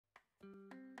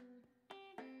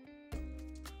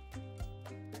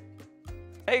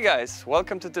Hey guys,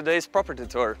 welcome to today's property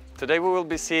tour. Today we will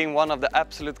be seeing one of the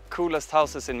absolute coolest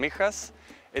houses in Mijas.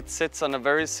 It sits on a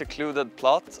very secluded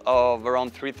plot of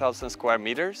around 3,000 square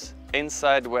meters.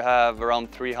 Inside we have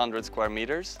around 300 square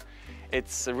meters.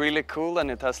 It's really cool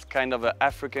and it has kind of an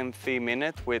African theme in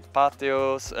it with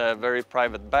patios, a very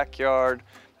private backyard,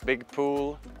 big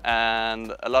pool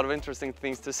and a lot of interesting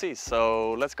things to see.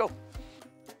 So let's go!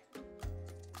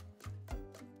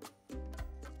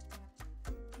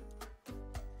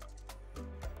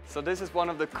 So this is one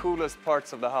of the coolest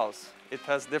parts of the house. It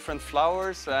has different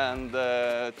flowers and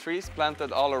trees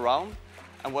planted all around.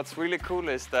 And what's really cool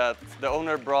is that the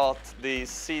owner brought these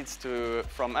seeds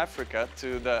from Africa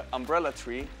to the umbrella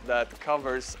tree that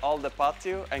covers all the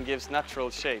patio and gives natural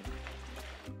shade.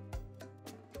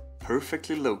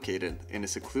 Perfectly located in a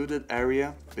secluded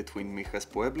area between Mijas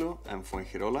Pueblo and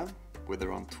Fuengirola, with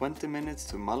around 20 minutes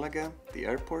to Malaga, the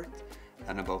airport,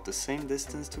 and about the same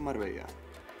distance to Marbella.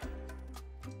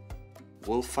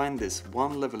 We'll find this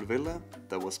one-level villa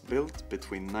that was built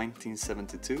between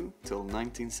 1972 till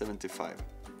 1975.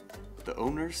 The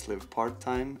owners live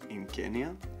part-time in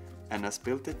Kenya and has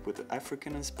built it with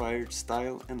African-inspired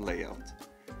style and layout.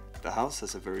 The house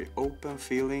has a very open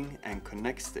feeling and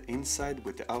connects the inside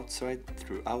with the outside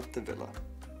throughout the villa.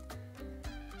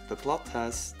 The plot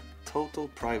has total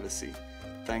privacy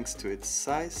thanks to its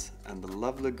size and the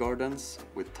lovely gardens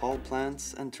with tall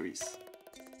plants and trees.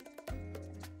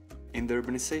 In the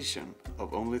urbanization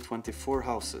of only 24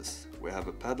 houses, we have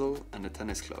a Padel and a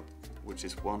tennis club, which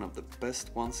is one of the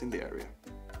best ones in the area.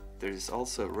 There is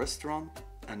also a restaurant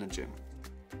and a gym.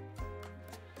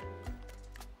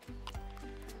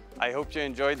 I hope you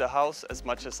enjoyed the house as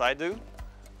much as I do.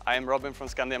 I am Robin from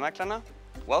Skandiamäklarna.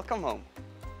 Welcome home!